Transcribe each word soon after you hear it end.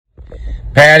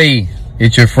Patty,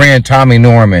 it's your friend Tommy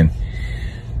Norman.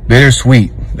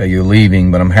 Bittersweet that you're leaving,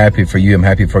 but I'm happy for you. I'm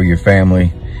happy for your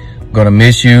family. I'm gonna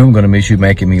miss you. I'm gonna miss you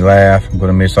making me laugh. I'm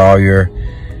gonna miss all your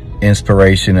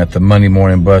inspiration at the Monday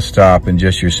morning bus stop and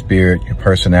just your spirit, your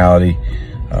personality.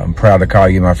 I'm proud to call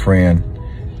you my friend.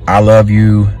 I love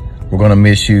you. We're gonna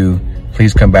miss you.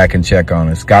 Please come back and check on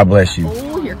us. God bless you.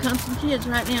 Oh, here comes some kids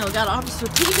right now. We got Officer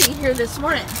Peavy here this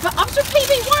morning. But Officer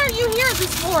Peavy, why are you here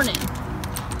this morning?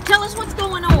 Tell us what's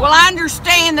going on. Well, I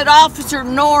understand that Officer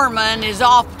Norman is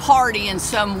off partying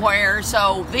somewhere,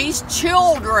 so these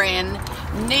children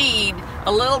need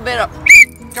a little bit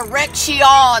of direction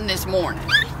this morning.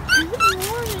 Good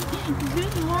morning.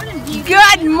 Good morning.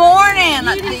 Good morning.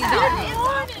 Good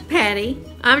morning. Patty,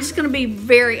 I'm just going to be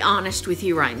very honest with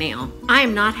you right now. I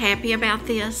am not happy about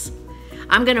this.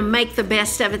 I'm going to make the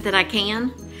best of it that I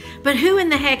can. But who in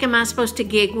the heck am I supposed to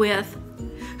gig with?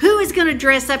 Who is going to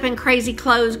dress up in crazy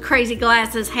clothes, crazy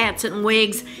glasses, hats, and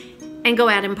wigs and go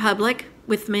out in public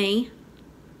with me?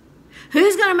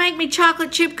 Who's going to make me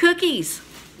chocolate chip cookies?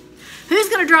 Who's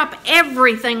going to drop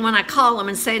everything when I call them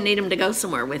and say I need them to go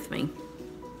somewhere with me?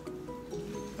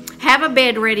 Have a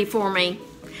bed ready for me.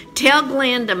 Tell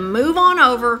Glenn to move on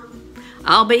over.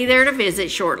 I'll be there to visit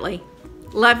shortly.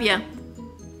 Love ya.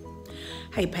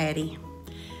 Hey, Patty.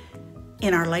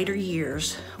 In our later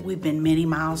years, we've been many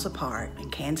miles apart.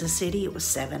 In Kansas City, it was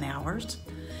 7 hours.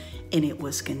 And it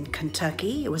was in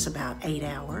Kentucky, it was about 8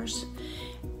 hours.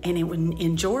 And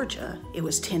in Georgia, it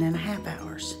was 10.5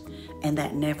 hours. And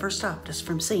that never stopped us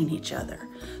from seeing each other.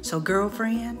 So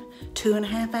girlfriend,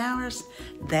 2.5 hours,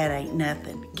 that ain't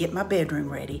nothing. Get my bedroom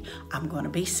ready. I'm gonna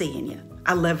be seeing you.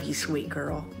 I love you, sweet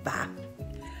girl. Bye.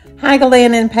 Hi,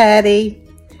 Glenn and Patty.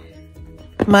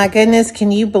 My goodness,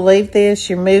 can you believe this?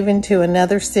 You're moving to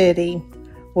another city.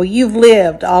 Well, you've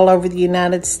lived all over the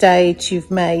United States. You've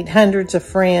made hundreds of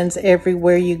friends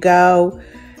everywhere you go.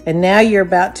 And now you're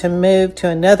about to move to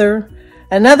another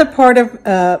part of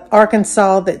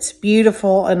Arkansas that's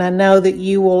beautiful. And I know that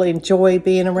you will enjoy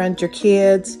being around your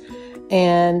kids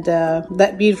and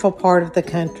that beautiful part of the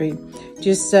country.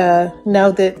 Just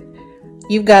know that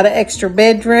you've got an extra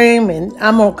bedroom and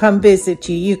I'm going to come visit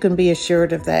you. You can be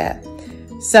assured of that.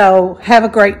 So have a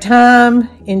great time.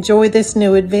 Enjoy this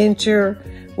new adventure.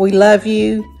 We love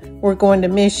you. We're going to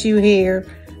miss you here,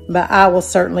 but I will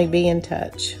certainly be in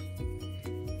touch.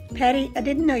 Patty, I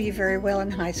didn't know you very well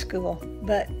in high school,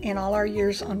 but in all our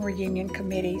years on reunion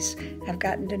committees, I've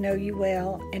gotten to know you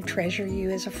well and treasure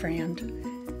you as a friend.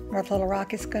 North Little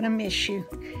Rock is going to miss you,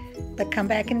 but come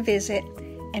back and visit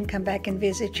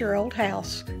your old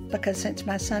house, because since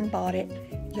my son bought it,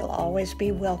 you'll always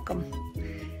be welcome.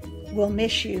 We'll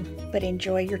miss you, but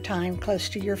enjoy your time close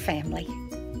to your family.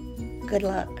 Good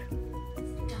luck.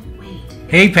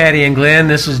 Hey, Patty and Glenn,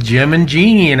 this is Jim and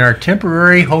Jeannie in our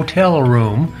temporary hotel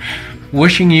room,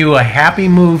 wishing you a happy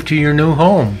move to your new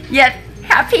home. Yeah,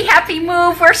 happy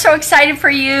move. We're so excited for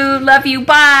you. Love you.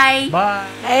 Bye. Bye.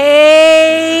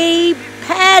 Hey,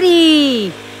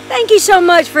 Patty. Thank you so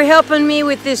much for helping me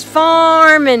with this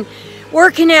farm and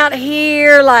working out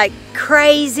here like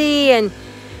crazy and,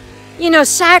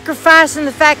 sacrificing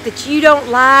the fact that you don't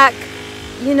like,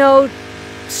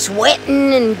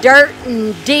 sweating and dirt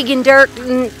and digging dirt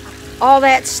and all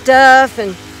that stuff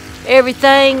and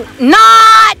everything.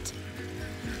 Not!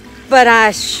 But I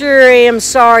sure am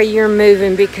sorry you're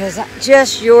moving, because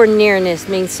just your nearness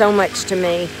means so much to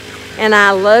me. And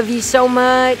I love you so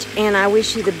much, and I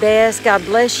wish you the best. God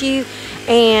bless you,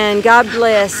 and God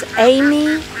bless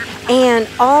Amy and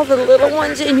all the little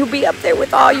ones, and you'll be up there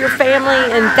with all your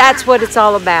family, and that's what it's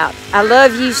all about. I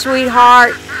love you,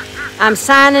 sweetheart. I'm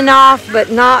signing off, but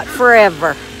not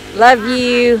forever. Love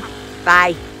you.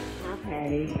 Bye.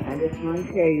 Okay, I just want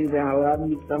to tell you that I love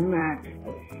you so much,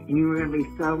 and you are going to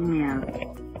be so missed.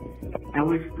 I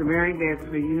wish the very best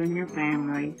for you and your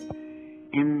family,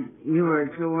 and you are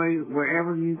a joy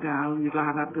wherever you go. You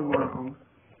light up the world.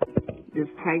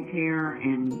 Just take care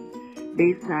and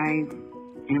be safe,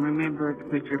 and remember to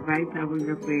put your faith over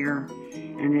your fear,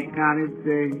 and that God is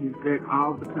good. He's good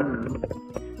all the time.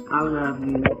 I love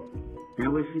you. I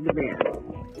wish you the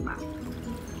best. Bye.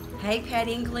 Hey,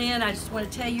 Patty and Glenn, I just want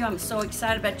to tell you I'm so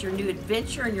excited about your new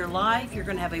adventure in your life. You're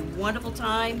going to have a wonderful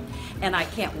time, and I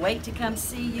can't wait to come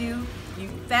see you. In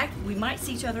fact, we might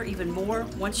see each other even more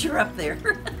once you're up there.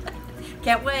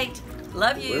 Can't wait.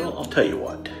 Love you. Well, I'll tell you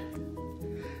what.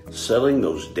 Selling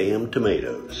those damn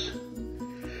tomatoes.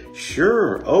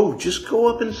 Sure. Oh, just go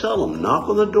up and sell them. Knock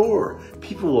on the door.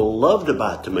 People will love to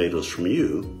buy tomatoes from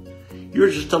you. You're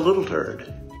just a little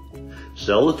turd.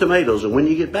 Sell the tomatoes, and when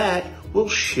you get back, we'll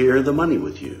share the money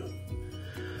with you.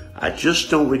 I just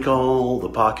don't recall the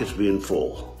pockets being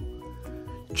full.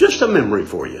 Just a memory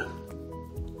for you.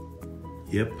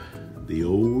 Yep, the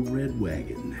old red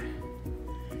wagon.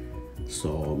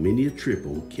 Saw many a trip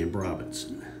on Kemp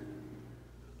Robinson.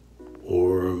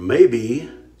 Or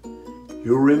maybe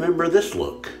you'll remember this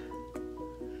look.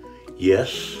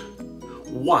 Yes,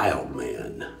 Wild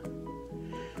Man.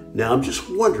 Now I'm just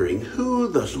wondering who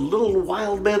this little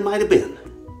wild man might have been.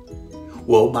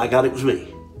 Well, by God, it was me.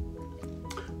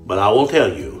 But I will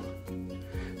tell you,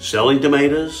 selling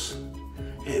tomatoes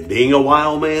and being a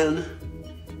wild man,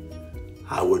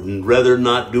 I would rather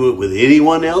not do it with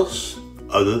anyone else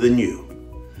other than you.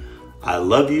 I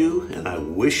love you and I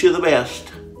wish you the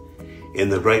best in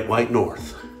the Great White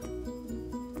North.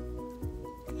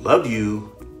 Love you.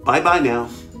 Bye-bye now.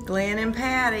 Glenn and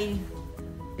Patty,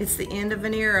 it's the end of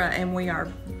an era and we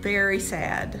are very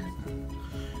sad.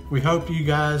 We hope you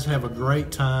guys have a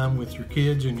great time with your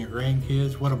kids and your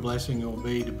grandkids. What a blessing it will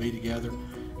be to be together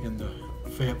in the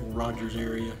Fayetteville Rogers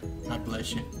area. God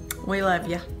bless you. We love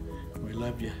you. We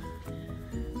love you.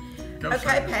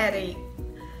 Okay, Patty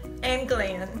and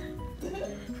Glenn.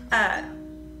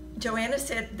 Joanna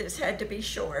said this had to be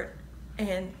short,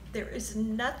 and there is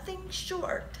nothing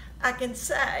short I can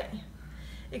say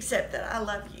except that I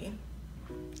love you.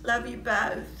 Love you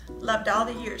both. Loved all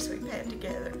the years we've had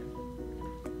together.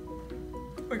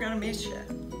 We're gonna miss you.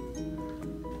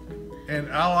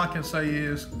 And all I can say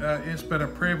is it's been a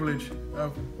privilege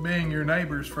of being your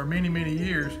neighbors for many, many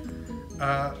years.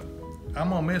 I'm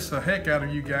gonna miss the heck out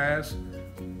of you guys.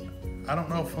 I don't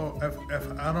know if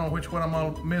I don't know which one I'm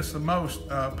gonna miss the most.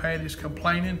 Patty's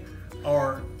complaining,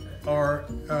 or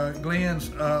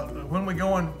Glenn's when we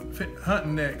going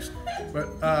hunting next. But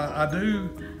I do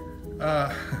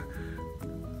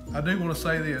want to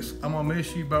say this. I'm gonna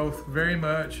miss you both very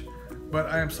much. But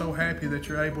I am so happy that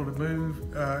you're able to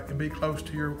move and be close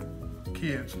to your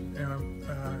kids. And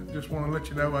I just want to let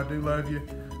you know I do love you.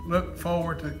 Look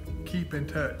forward to keep in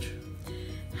touch.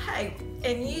 Hey,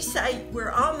 and you say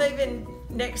we're all moving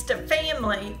next to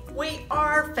family. We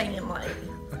are family.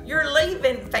 You're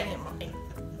leaving family.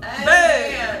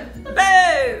 Boo!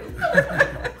 Boo!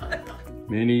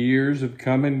 Many years have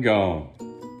come and gone.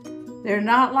 They're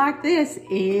not like this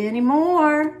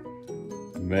anymore.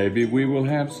 Maybe we will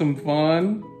have some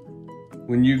fun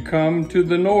when you come to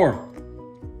the north.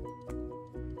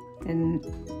 And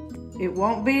it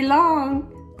won't be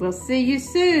long. We'll see you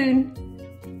soon.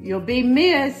 You'll be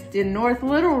missed in North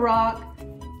Little Rock.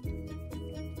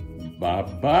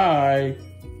 Bye-bye.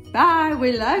 Bye,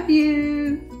 we love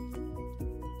you.